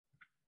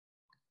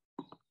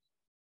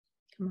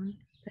Come on,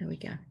 there we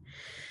go.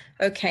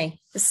 Okay,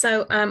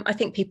 so I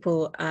think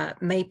people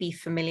may be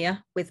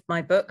familiar with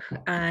my book,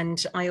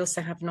 and I also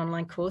have an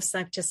online course.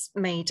 I've just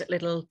made a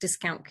little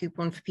discount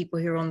coupon for people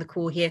who are on the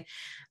call here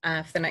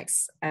for the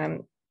next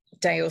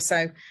day or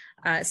so.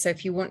 So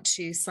if you want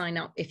to sign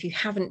up, if you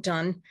haven't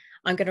done,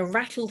 I'm going to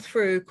rattle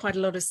through quite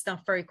a lot of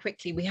stuff very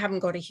quickly. We haven't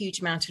got a huge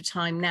amount of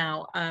time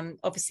now.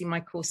 Obviously, my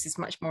course is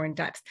much more in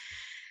depth.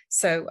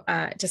 So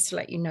just to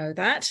let you know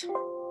that.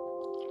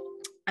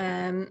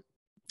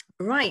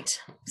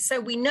 Right, so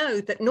we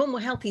know that normal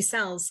healthy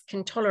cells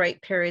can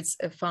tolerate periods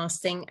of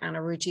fasting and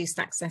a reduced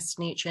access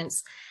to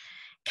nutrients.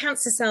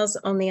 Cancer cells,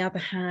 on the other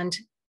hand,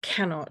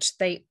 cannot.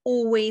 They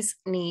always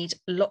need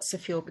lots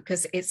of fuel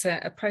because it's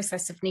a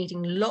process of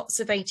needing lots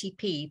of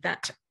ATP,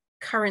 that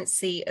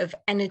currency of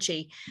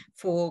energy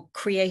for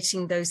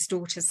creating those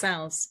daughter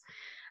cells.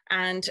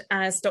 And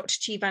as Dr.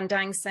 Chi Van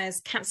Dang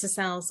says, cancer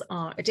cells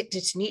are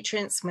addicted to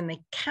nutrients. When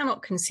they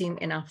cannot consume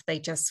enough, they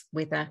just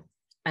wither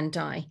and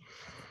die.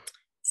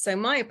 So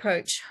my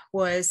approach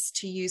was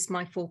to use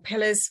my 4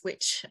 pillars,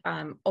 which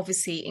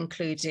obviously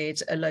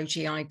included a low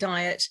GI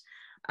diet.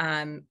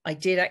 I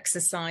did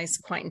exercise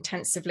quite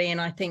intensively, and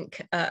I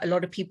think a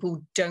lot of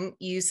people don't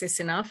use this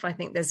enough. I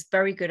think there's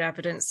very good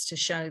evidence to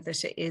show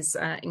that it is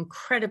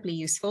incredibly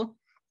useful,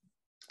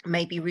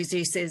 maybe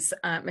reduces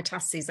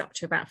metastases up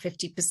to about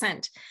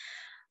 50%.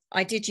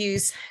 I did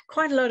use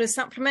quite a lot of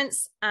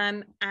supplements,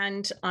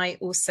 and I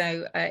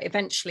also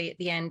eventually at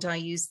the end, I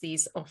used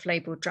these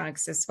off-label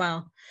drugs as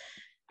well.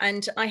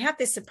 And I have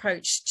this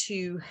approach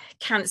to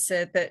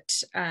cancer that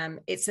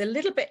it's a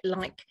little bit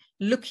like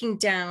looking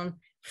down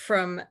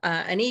from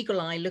an eagle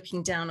eye,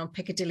 looking down on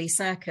Piccadilly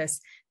Circus.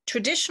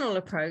 Traditional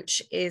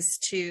approach is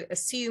to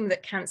assume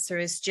that cancer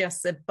is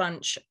just a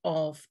bunch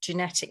of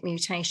genetic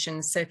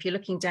mutations. So if you're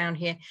looking down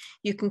here,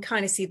 you can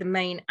kind of see the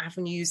main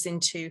avenues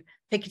into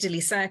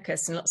Piccadilly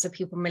Circus and lots of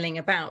people milling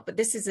about. But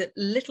this is a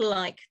little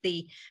like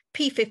the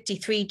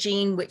P53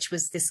 gene, which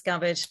was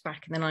discovered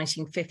back in the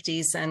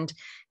 1950s. And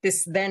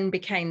this then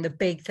became the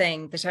big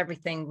thing, that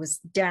everything was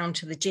down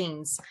to the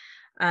genes.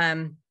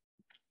 And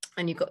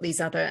you've got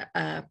these other,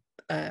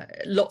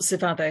 lots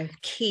of other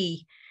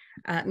key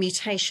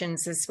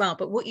mutations as well.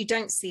 But what you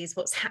don't see is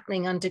what's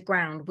happening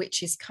underground,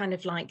 which is kind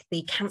of like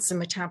the cancer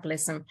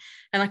metabolism.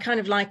 And I kind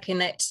of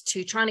liken it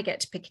to trying to get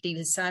to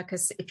Piccadilly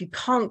Circus. If you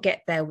can't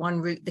get there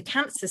one route, the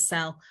cancer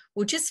cell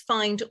will just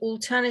find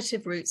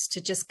alternative routes to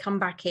just come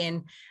back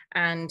in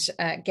and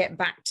get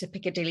back to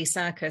Piccadilly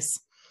Circus.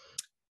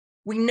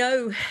 We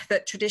know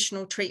that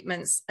traditional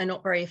treatments are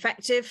not very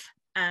effective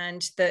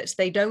and that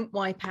they don't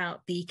wipe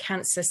out the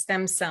cancer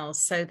stem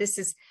cells. So this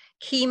is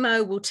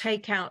chemo will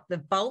take out the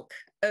bulk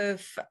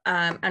of,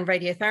 and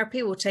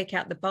radiotherapy will take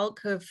out the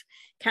bulk of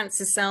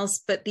cancer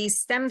cells, but these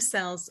stem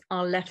cells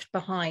are left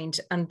behind,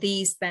 and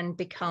these then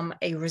become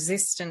a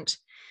resistant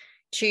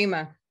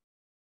tumor.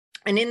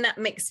 And in that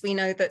mix, we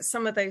know that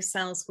some of those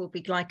cells will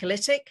be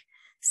glycolytic,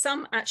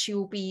 some actually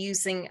will be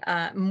using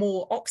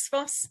more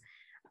oxphos,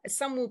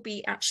 some will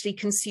be actually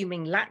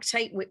consuming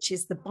lactate, which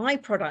is the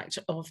byproduct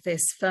of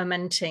this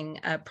fermenting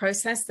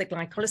process, the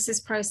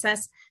glycolysis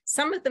process.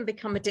 Some of them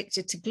become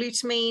addicted to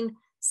glutamine,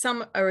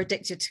 some are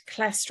addicted to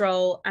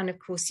cholesterol, and of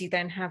course you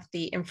then have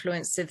the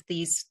influence of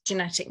these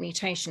genetic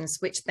mutations,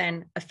 which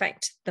then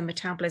affect the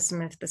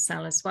metabolism of the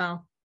cell as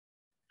well.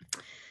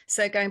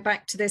 So going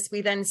back to this,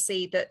 we then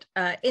see that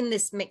in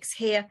this mix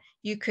here,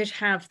 you could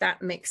have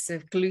that mix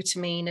of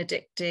glutamine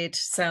addicted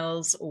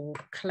cells or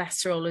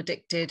cholesterol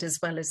addicted, as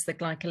well as the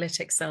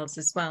glycolytic cells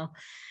as well.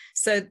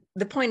 So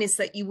the point is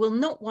that you will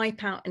not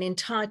wipe out an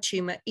entire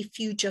tumor if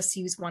you just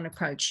use one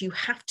approach. You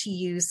have to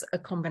use a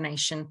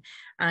combination.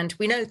 And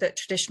we know that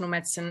traditional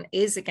medicine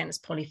is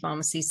against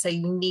polypharmacy. So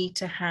you need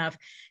to have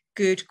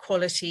good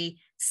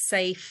quality,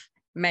 safe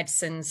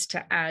medicines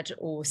to add,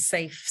 or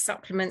safe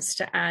supplements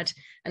to add.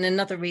 And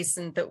another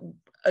reason that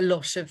a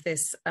lot of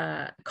this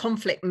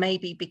conflict may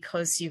be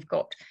because you've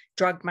got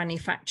drug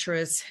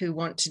manufacturers who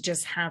want to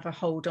just have a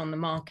hold on the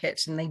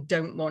market, and they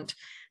don't want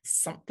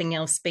something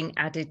else being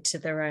added to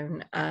their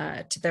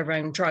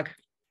own drug.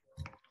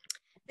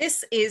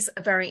 This is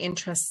a very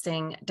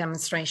interesting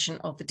demonstration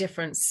of the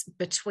difference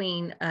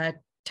between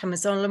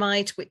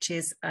temozolomide, which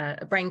is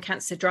a brain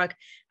cancer drug,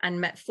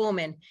 and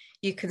metformin.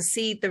 You can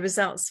see the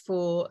results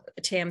for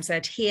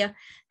TMZ here.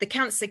 The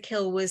cancer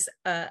kill was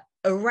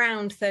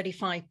around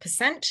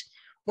 35%,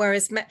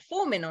 whereas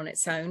metformin on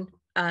its own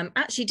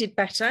actually did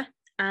better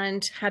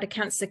and had a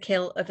cancer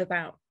kill of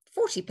about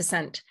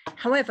 40%.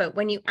 However,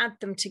 when you add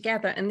them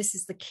together, and this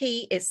is the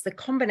key, it's the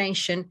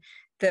combination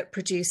that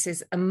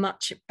produces a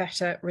much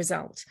better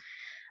result.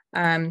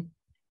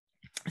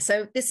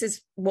 So this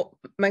is what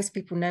most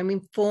people know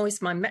me for,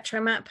 is my Metro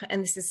map,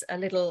 and this is a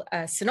little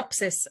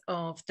synopsis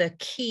of the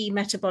key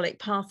metabolic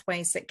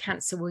pathways that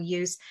cancer will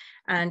use.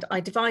 And I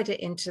divide it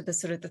into the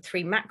sort of the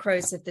 3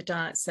 macros of the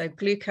diet. So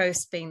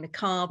glucose being the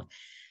carb,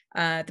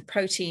 the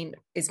protein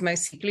is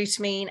mostly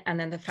glutamine, and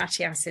then the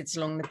fatty acids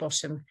along the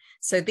bottom.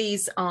 So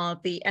these are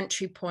the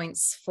entry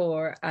points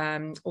for,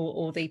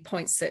 or the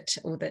points that,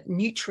 or the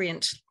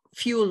nutrient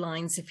fuel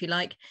lines, if you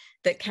like,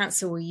 that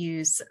cancer will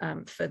use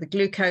for the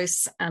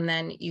glucose. And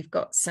then you've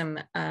got some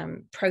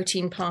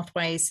protein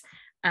pathways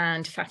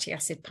and fatty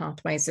acid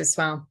pathways as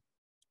well.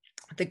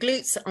 The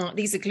GLUTs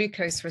these are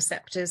glucose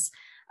receptors.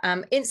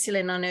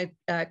 Insulin, I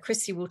know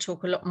Chrissy will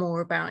talk a lot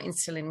more about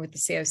insulin with the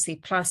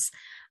COC plus.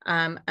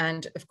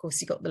 And of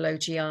course, you've got the low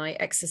GI,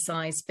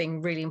 exercise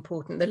being really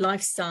important. The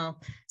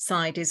lifestyle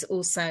side is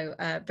also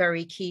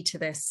very key to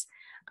this.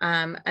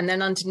 And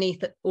then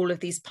underneath all of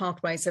these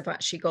pathways, I've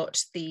actually got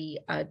the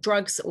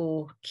drugs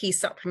or key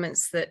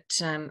supplements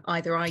that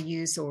either I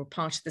use or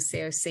part of the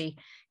COC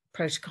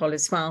protocol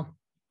as well.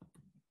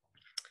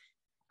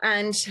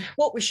 And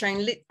what we're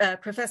showing,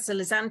 Professor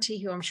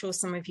Lisanti, who I'm sure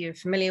some of you are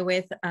familiar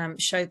with,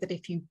 showed that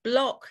if you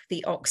block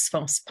the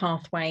OXPHOS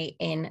pathway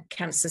in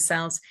cancer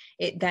cells,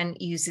 it then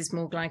uses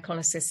more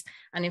glycolysis,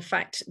 and in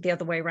fact, the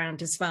other way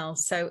around as well.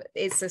 So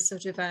it's a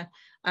sort of a,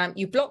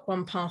 you block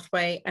one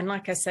pathway, and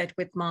like I said,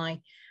 with my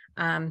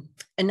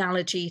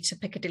analogy to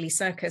Piccadilly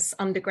Circus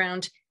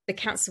underground, the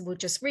cancer will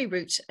just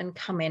reroute and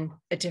come in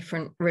a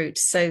different route.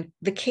 So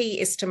the key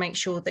is to make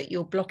sure that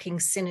you're blocking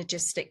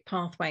synergistic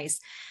pathways,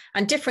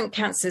 and different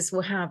cancers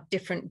will have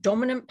different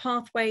dominant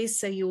pathways.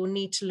 So you will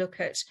need to look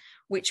at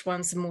which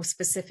ones are more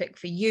specific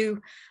for you.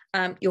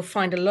 You'll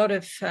find a lot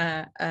of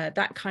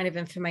that kind of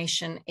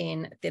information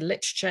in the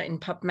literature in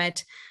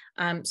PubMed.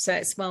 So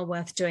it's well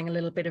worth doing a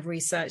little bit of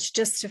research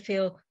just to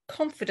feel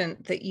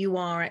confident that you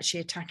are actually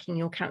attacking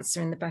your cancer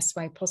in the best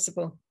way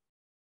possible.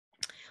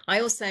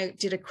 I also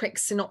did a quick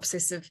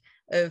synopsis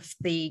of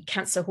the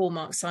cancer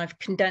hallmarks. So I've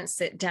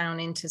condensed it down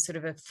into sort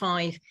of a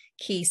 5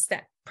 key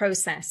step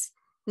process,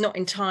 not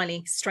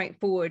entirely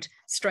straightforward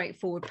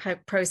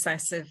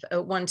process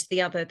of one to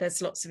the other.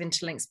 There's lots of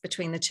interlinks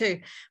between the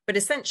two, but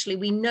essentially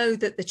we know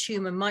that the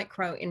tumor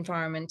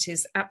microenvironment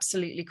is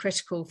absolutely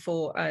critical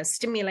for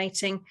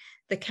stimulating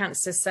the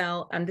cancer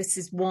cell, and this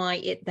is why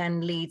it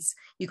then leads,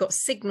 you've got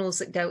signals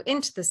that go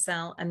into the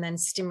cell and then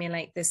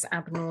stimulate this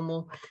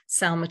abnormal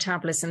cell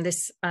metabolism.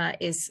 This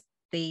is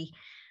the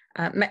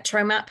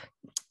MetroMap,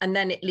 and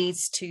then it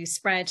leads to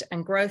spread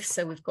and growth.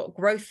 So we've got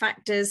growth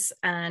factors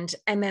and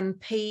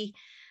MMP.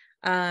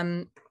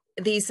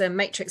 These are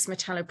matrix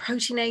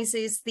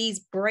metalloproteinases. These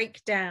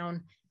break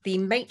down the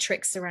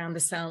matrix around the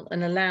cell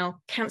and allow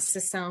cancer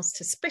cells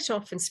to split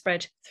off and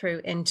spread through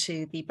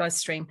into the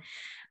bloodstream.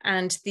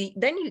 And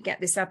then you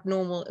get this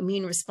abnormal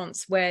immune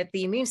response where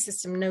the immune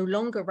system no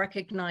longer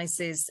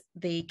recognizes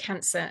the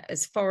cancer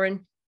as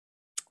foreign,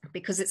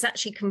 because it's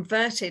actually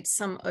converted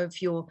some of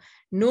your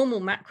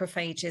normal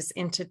macrophages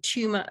into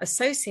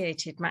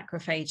tumor-associated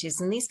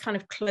macrophages, and these kind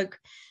of cloak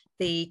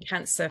the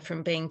cancer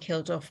from being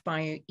killed off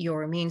by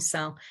your immune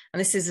cell.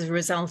 And this is a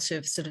result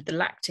of sort of the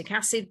lactic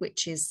acid,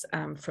 which is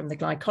from the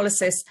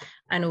glycolysis,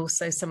 and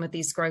also some of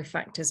these growth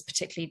factors,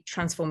 particularly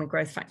transforming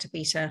growth factor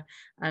beta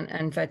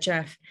and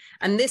VEGF.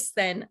 And this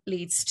then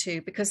leads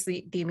to, because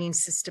the immune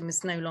system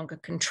is no longer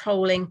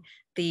controlling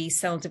the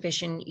cell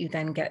division, you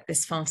then get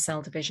this fast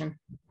cell division.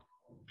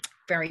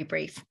 Very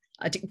brief.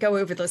 I didn't go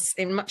over this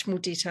in much more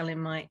detail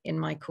in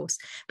my course,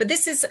 but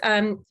this is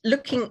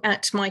looking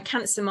at my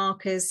cancer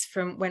markers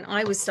from when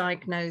I was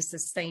diagnosed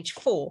as stage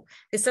 4.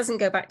 This doesn't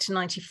go back to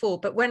 94,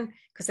 but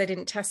because I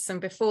didn't test them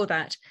before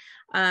that,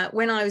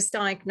 when I was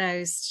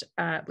diagnosed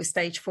with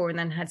stage 4 and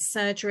then had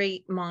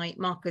surgery, my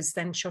markers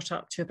then shot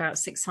up to about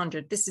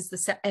 600. This is the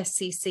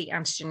SCC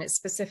antigen. It's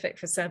specific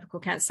for cervical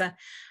cancer.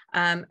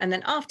 And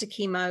then after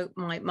chemo,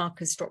 my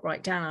markers dropped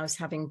right down. I was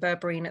having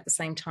berberine at the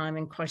same time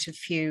and quite a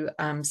few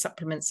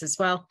supplements as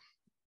well.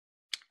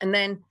 And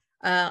then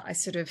I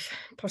sort of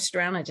potted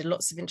around. I did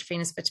lots of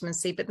intravenous vitamin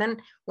C. But then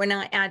when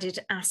I added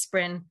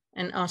aspirin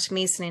and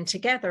artemisinin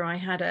together, I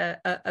had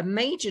a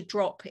major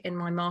drop in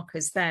my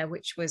markers there,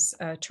 which was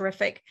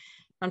terrific.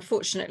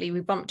 Unfortunately,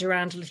 we bumped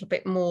around a little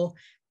bit more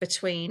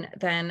between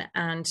then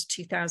and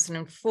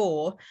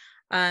 2004.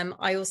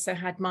 I also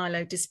had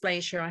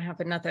myelodysplasia. I have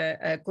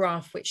another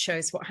graph which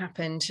shows what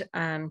happened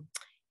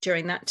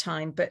during that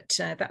time, but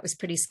that was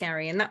pretty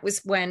scary. And that was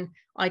when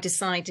I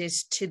decided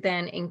to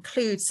then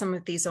include some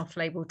of these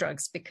off-label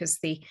drugs, because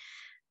the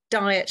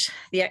diet,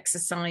 the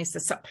exercise, the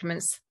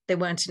supplements, they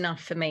weren't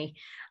enough for me.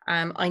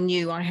 I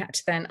knew I had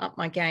to then up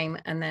my game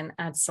and then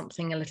add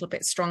something a little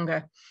bit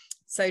stronger.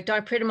 So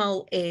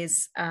dipridamole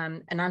is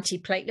an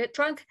antiplatelet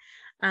drug,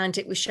 and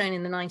it was shown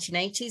in the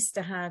 1980s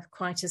to have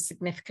quite a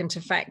significant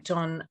effect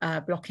on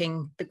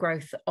blocking the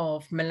growth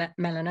of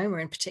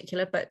melanoma in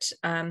particular, but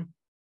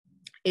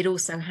it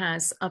also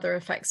has other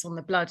effects on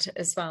the blood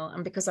as well.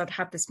 And because I'd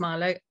had this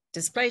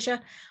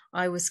myelodysplasia,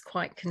 I was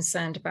quite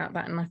concerned about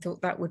that, and I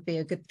thought that would be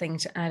a good thing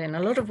to add in.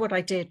 A lot of what I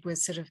did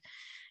was sort of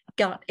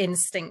gut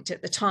instinct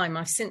at the time.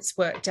 I've since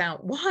worked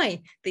out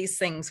why these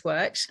things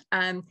worked.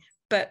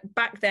 But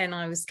back then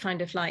I was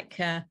kind of like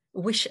a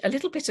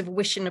little bit of a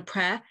wish and a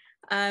prayer.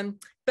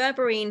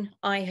 Berberine,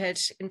 I had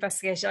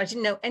investigated. I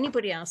didn't know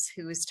anybody else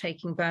who was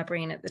taking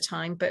berberine at the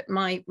time, but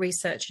my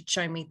research had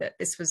shown me that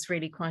this was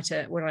really quite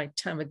what I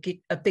term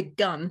a big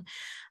gun.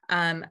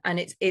 And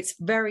it's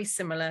very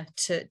similar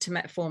to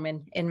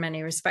metformin in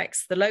many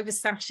respects. The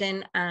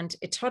lovastatin and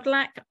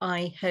etodolac,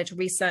 I had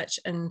researched,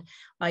 and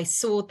I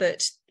saw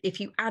that if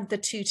you add the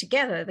two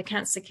together, the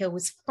cancer kill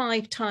was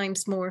 5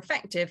 times more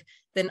effective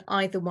than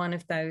either one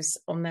of those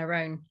on their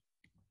own.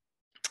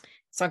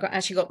 So I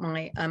actually got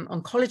my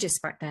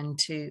oncologist back then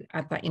to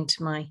add that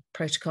into my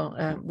protocol,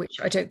 which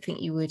I don't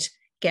think you would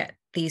get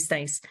these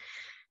days.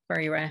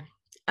 Very rare.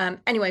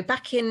 Anyway,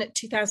 back in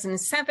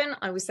 2007,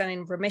 I was then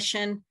in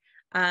remission.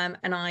 And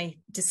I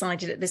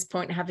decided at this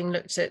point, having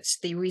looked at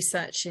the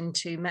research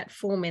into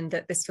metformin,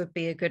 that this would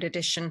be a good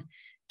addition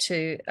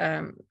to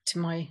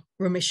my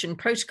remission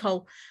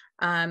protocol.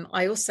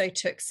 I also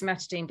took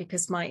cimetidine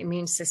because my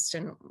immune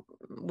system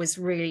was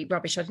really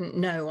rubbish. I didn't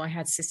know I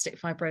had cystic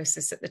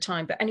fibrosis at the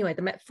time. But anyway,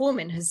 the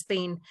metformin has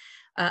been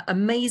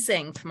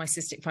amazing for my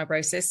cystic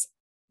fibrosis.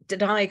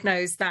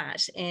 Diagnosed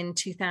that in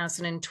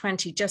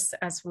 2020, just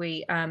as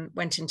we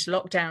went into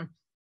lockdown.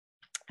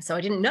 So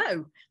I didn't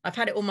know. I've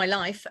had it all my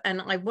life,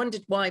 and I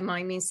wondered why my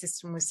immune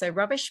system was so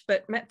rubbish,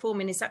 but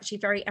metformin is actually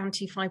very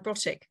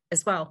anti-fibrotic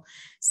as well.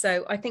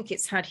 So I think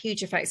it's had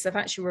huge effects. I've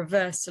actually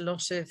reversed a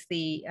lot of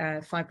the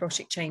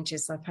fibrotic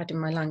changes I've had in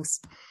my lungs.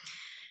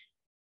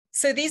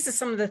 So these are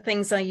some of the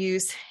things I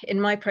use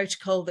in my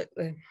protocol that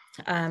were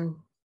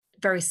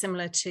very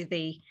similar to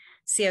the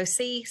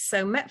COC.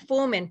 So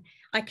metformin,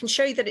 I can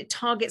show you that it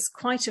targets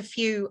quite a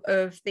few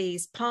of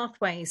these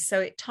pathways.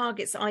 So it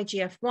targets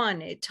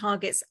IGF-1, it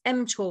targets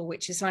mTOR,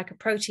 which is like a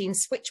protein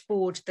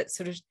switchboard that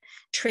sort of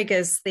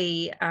triggers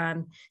the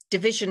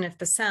division of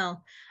the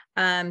cell.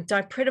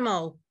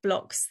 Dipridamole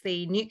blocks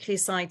the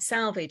nucleoside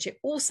salvage. It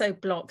also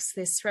blocks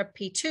this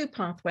SREBP2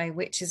 pathway,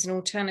 which is an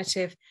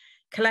alternative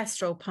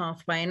cholesterol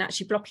pathway, and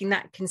actually blocking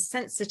that can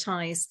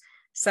sensitize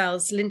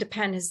cells. Linda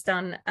Penn has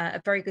done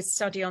a very good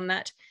study on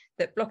that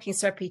blocking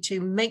SREBP2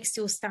 makes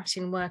your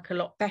statin work a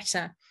lot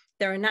better.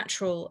 There are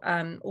natural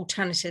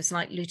alternatives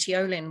like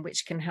luteolin,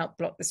 which can help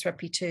block the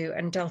SREBP2,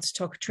 and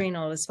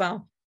delta-tocotrienol as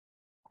well.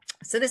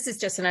 So this is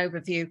just an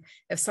overview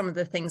of some of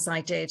the things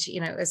I did,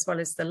 you know, as well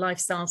as the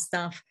lifestyle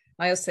stuff.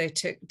 I also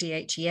took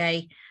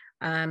DHEA.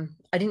 I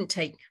didn't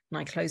take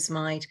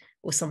niclosamide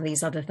or some of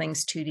these other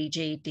things,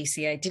 2DG,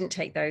 DCA, didn't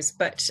take those,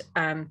 but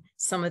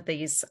some of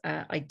these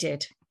I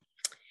did.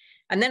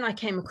 And then I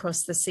came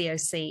across the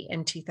COC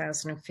in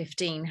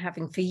 2015,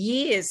 having for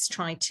years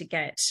tried to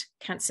get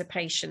cancer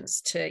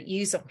patients to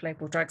use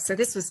off-label drugs. So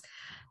this was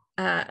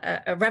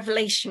a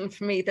revelation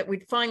for me that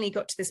we'd finally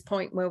got to this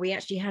point where we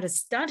actually had a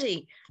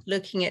study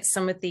looking at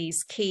some of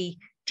these key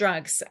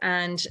drugs.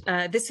 And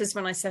this was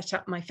when I set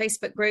up my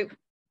Facebook group.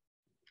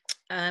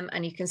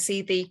 And you can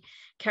see the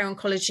Care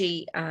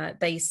Oncology,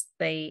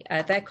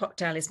 their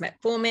cocktail is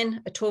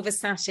metformin,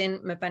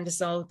 atorvastatin,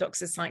 mebendazole,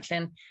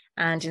 doxycycline,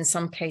 and in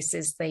some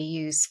cases they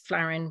use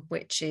flarin,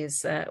 which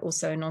is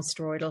also a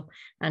non-steroidal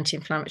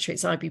anti-inflammatory.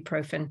 It's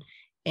ibuprofen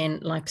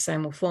in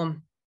liposomal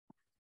form.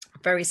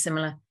 Very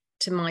similar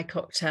to my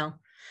cocktail.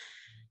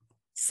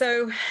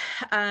 So,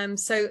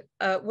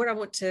 what I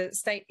want to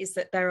state is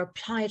that there are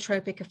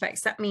pleiotropic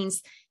effects. That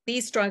means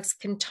these drugs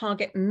can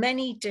target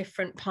many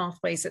different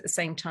pathways at the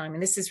same time.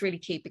 And this is really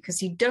key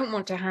because you don't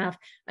want to have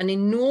an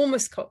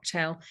enormous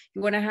cocktail.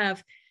 You want to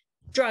have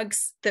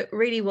drugs that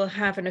really will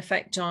have an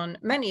effect on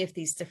many of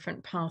these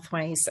different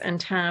pathways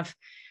and have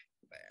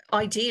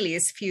ideally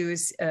as few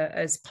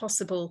as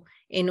possible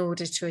in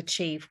order to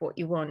achieve what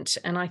you want.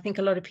 And I think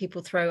a lot of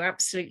people throw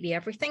absolutely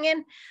everything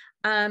in.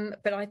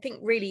 But I think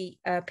really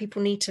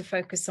people need to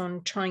focus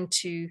on trying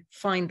to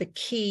find the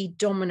key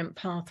dominant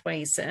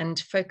pathways and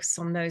focus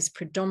on those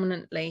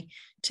predominantly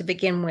to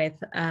begin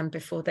with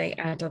before they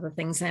add other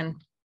things in.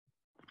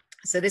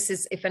 So this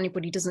is, if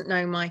anybody doesn't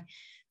know my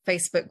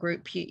Facebook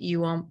group,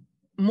 you are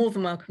more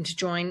than welcome to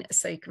join,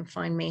 so you can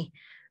find me,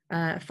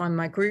 find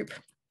my group.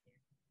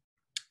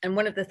 And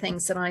one of the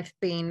things that I've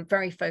been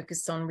very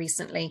focused on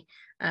recently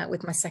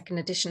with my second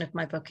edition of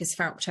my book is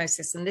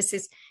ferroptosis. And this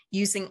is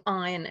using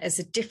iron as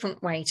a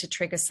different way to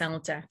trigger cell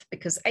death,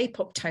 because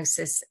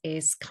apoptosis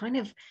is kind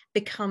of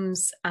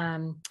becomes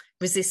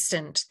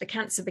resistant. The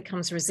cancer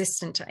becomes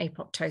resistant to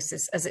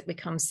apoptosis as it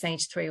becomes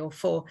stage 3 or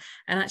 4.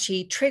 And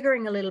actually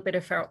triggering a little bit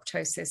of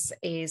ferroptosis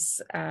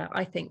is,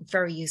 I think,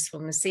 very useful.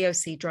 And the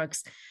COC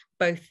drugs,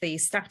 both the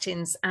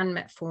statins and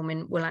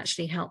metformin, will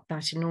actually help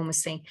that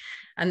enormously.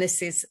 And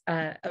this is,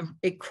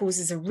 it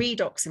causes a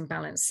redox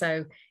imbalance.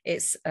 So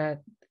it's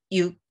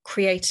you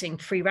creating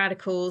free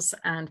radicals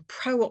and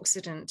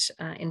pro-oxidant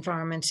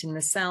environment in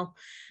the cell.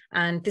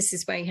 And this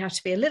is where you have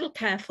to be a little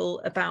careful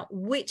about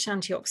which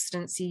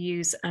antioxidants you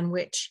use and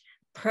which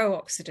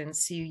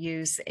pro-oxidants you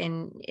use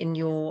in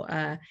your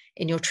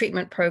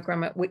treatment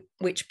program at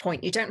which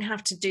point. You don't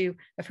have to do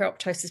a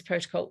ferroptosis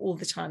protocol all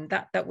the time.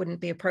 That wouldn't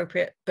be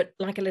appropriate, but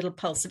like a little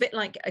pulse, a bit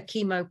like a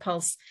chemo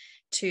pulse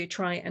to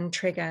try and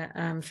trigger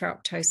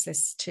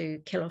ferroptosis to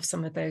kill off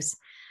some of those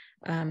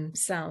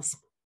cells.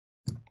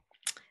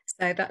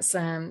 So that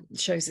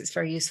shows it's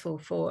very useful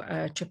for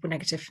triple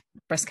negative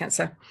breast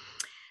cancer.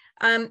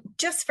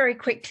 Just very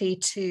quickly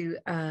to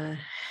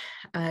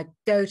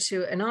go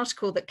to an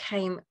article that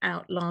came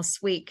out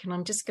last week, and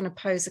I'm just going to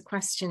pose a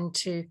question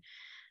to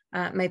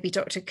maybe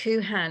Dr.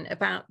 Kuhan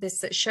about this,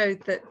 that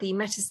showed that the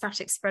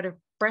metastatic spread of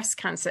breast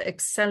cancer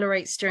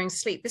accelerates during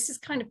sleep. This is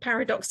kind of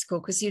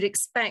paradoxical because you'd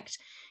expect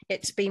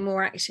it to be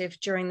more active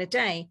during the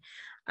day.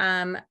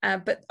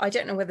 But I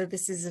don't know whether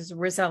this is as a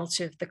result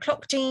of the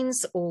clock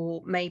genes,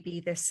 or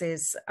maybe this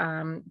is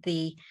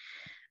the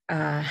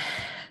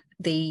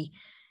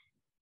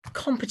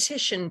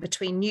competition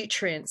between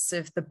nutrients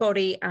of the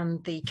body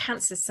and the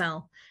cancer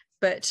cell.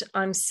 But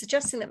I'm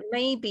suggesting that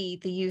maybe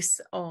the use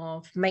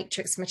of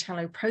matrix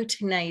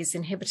metalloproteinase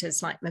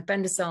inhibitors like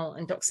mebendazole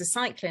and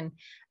doxycycline,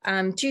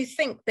 do you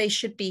think they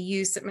should be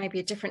used at maybe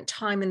a different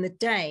time in the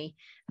day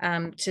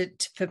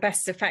for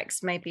best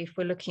effects, maybe if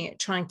we're looking at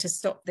trying to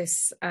stop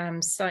this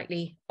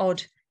slightly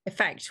odd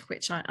effect,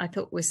 which I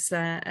thought was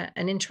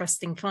an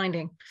interesting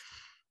finding?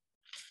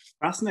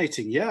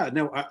 Fascinating. Yeah,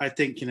 no, I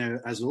think, you know,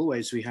 as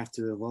always, we have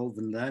to evolve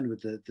and learn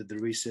with the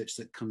research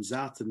that comes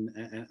out.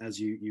 And as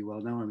you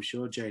well know, I'm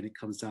sure, Jane, it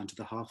comes down to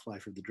the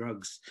half-life of the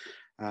drugs.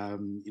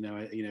 I'm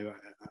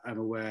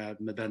aware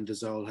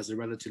mebendazole has a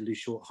relatively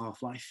short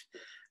half-life.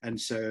 And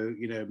so,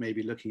 you know,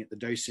 maybe looking at the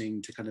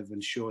dosing to kind of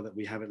ensure that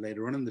we have it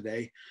later on in the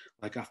day,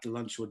 like after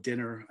lunch or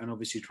dinner, and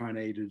obviously trying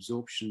to aid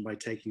absorption by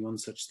taking on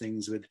such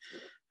things with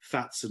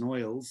fats and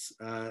oils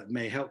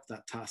may help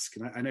that task.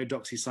 And I know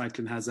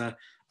doxycycline has a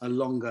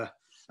longer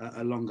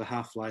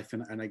half-life,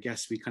 and I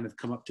guess we kind of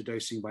come up to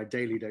dosing by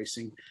daily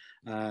dosing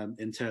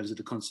in terms of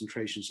the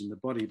concentrations in the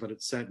body, but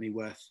it's certainly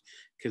worth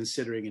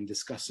considering and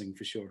discussing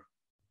for sure.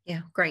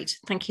 Yeah, great.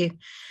 Thank you.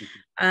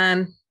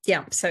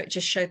 Yeah, so it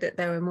just showed that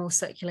there were more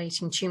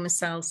circulating tumor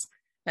cells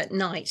at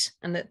night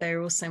and that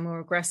they're also more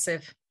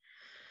aggressive.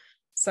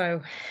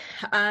 So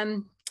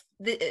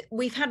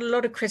we've had a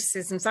lot of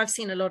criticisms. I've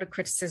seen a lot of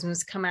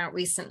criticisms come out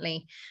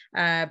recently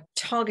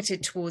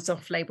targeted towards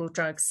off-label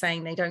drugs,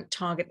 saying they don't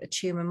target the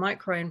tumor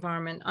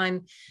microenvironment.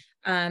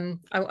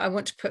 I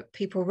want to put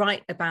people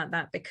right about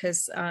that,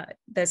 because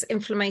there's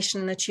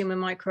inflammation in the tumor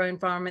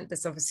microenvironment.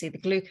 There's obviously the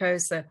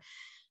glucose, the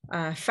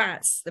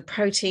fats, the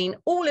protein,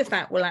 all of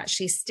that will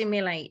actually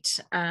stimulate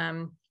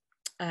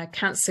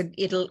cancer.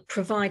 It'll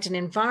provide an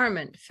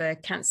environment for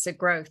cancer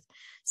growth.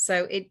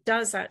 So it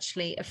does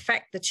actually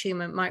affect the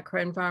tumor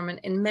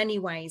microenvironment in many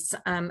ways,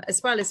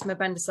 as well as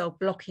mebendazole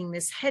blocking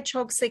this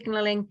hedgehog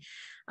signaling,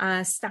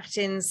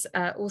 statins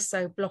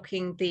also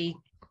blocking the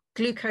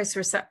glucose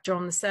receptor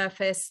on the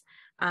surface,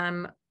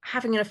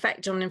 having an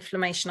effect on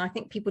inflammation. I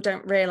think people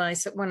don't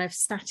realize that one of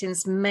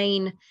statins'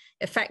 main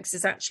effects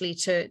is actually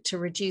to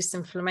reduce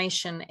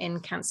inflammation in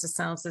cancer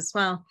cells as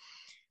well.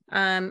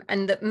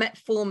 And that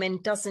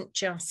metformin doesn't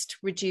just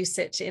reduce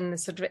it in the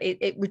sort of,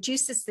 it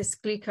reduces this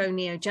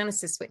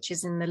gluconeogenesis, which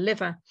is in the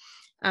liver,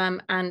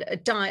 and a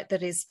diet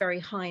that is very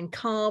high in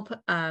carb,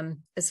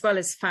 as well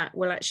as fat,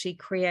 will actually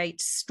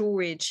create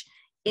storage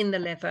in the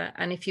liver.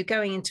 And if you're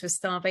going into a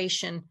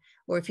starvation,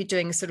 or if you're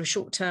doing a sort of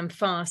short-term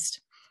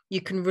fast, you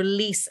can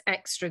release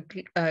extra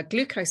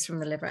glucose from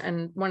the liver.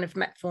 And one of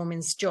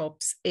metformin's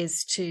jobs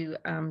is to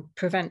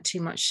prevent too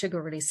much sugar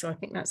release. So I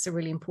think that's a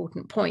really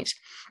important point.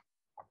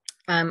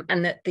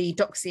 And that the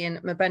doxy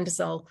and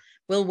mebendazole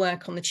will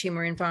work on the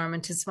tumor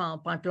environment as well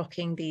by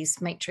blocking these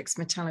matrix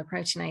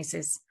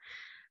metalloproteinases.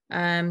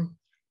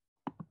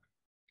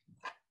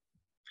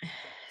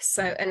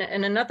 So,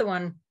 and another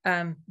one,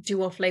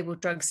 do off-label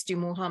drugs do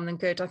more harm than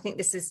good? I think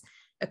this is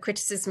a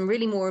criticism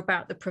really more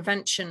about the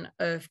prevention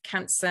of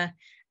cancer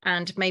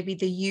and maybe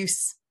the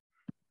use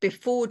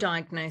before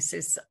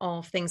diagnosis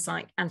of things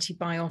like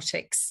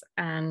antibiotics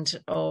and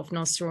of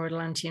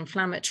non-steroidal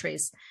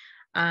anti-inflammatories,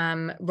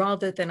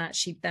 rather than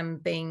actually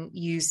them being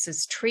used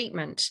as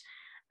treatment.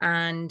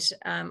 And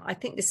I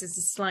think this is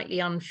a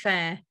slightly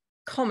unfair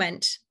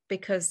comment,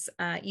 because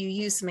you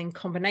use them in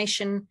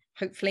combination,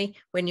 hopefully,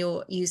 when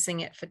you're using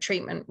it for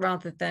treatment,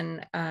 rather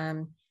than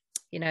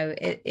you know,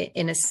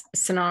 in a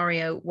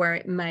scenario where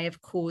it may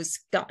have caused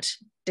gut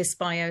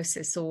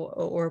dysbiosis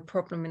or a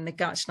problem in the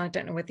gut. And I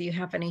don't know whether you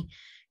have any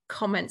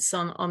comments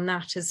on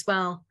that as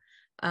well,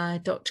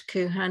 Dr.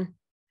 Kuhan.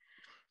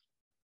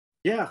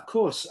 Yeah, of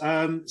course.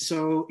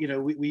 So, you know,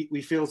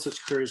 we feel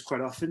such queries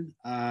quite often.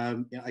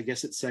 I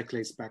guess it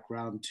circulates back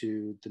around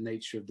to the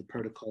nature of the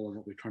protocol and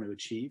what we're trying to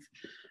achieve.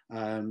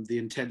 The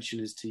intention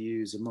is to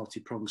use a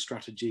multi-pronged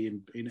strategy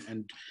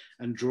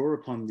and draw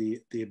upon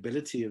the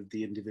ability of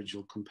the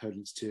individual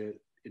components to,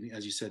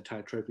 as you said,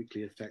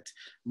 tyotropically affect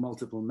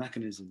multiple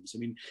mechanisms. I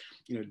mean,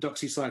 you know,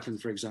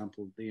 doxycycline, for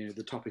example, the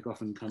topic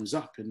often comes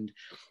up, and,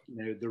 you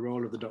know, the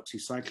role of the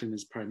doxycycline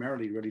is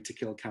primarily really to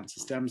kill cancer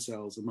stem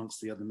cells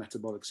amongst the other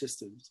metabolic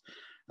systems.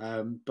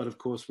 But of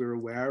course, we're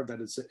aware that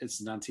it's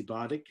an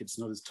antibiotic. It's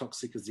not as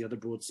toxic as the other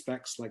broad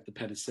specs like the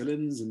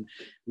penicillins, and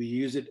we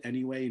use it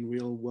anyway in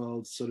real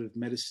world sort of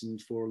medicine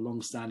for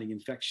long-standing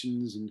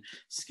infections and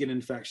skin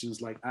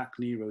infections like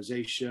acne,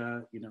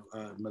 rosacea,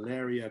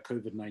 malaria,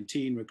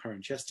 COVID-19,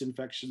 recurrent chest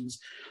infections.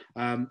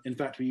 In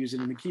fact, we use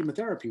it in the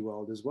chemotherapy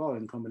world as well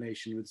in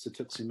combination with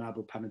cetuximab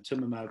or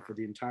panitumumab for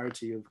the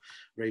entirety of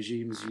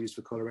regimes used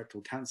for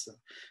colorectal cancer.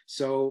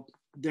 So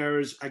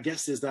there's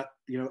that,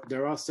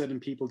 there are certain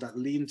people that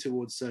lean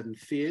towards certain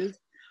fears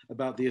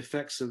about the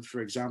effects of,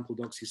 for example,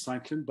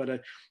 doxycycline.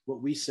 But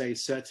what we say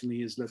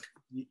certainly is, look,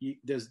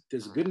 there's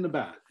a good and a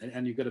bad,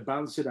 and you've got to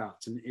balance it out.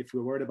 And if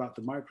we're worried about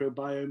the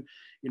microbiome,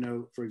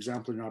 for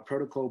example, in our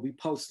protocol, we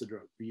pulse the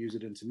drug. We use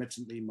it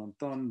intermittently,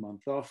 month on,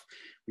 month off.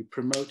 We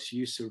promote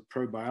use of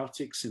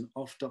probiotics in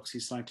off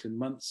doxycycline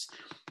months.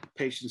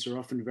 Patients are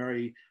often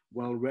very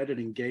well read and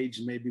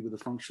engaged, maybe with a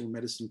functional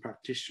medicine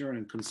practitioner,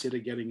 and consider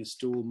getting a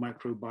stool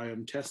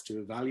microbiome test to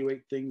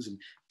evaluate things and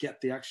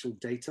get the actual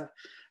data.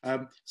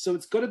 So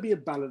it's got to be a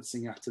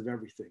balancing act of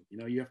everything.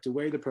 You have to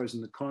weigh the pros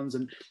and the cons.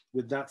 And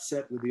with that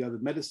said, with the other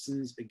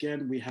medicines,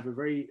 again, we have a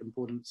very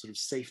important sort of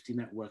safety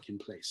network in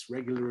place,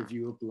 regular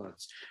review of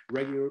bloods,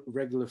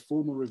 regular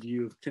formal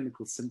review of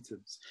clinical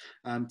symptoms,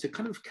 to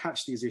kind of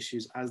catch these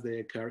issues as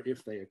they occur,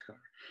 if they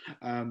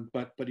occur.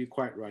 But you're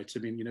quite right. I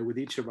mean, with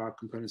each of our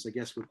components, I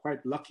guess we're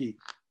quite lucky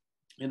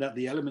in that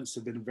the elements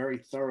have been very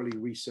thoroughly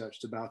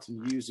researched about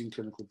and used in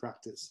clinical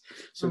practice.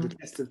 So the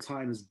test of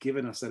time has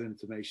given us that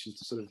information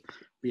to sort of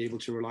be able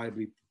to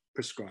reliably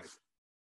prescribe.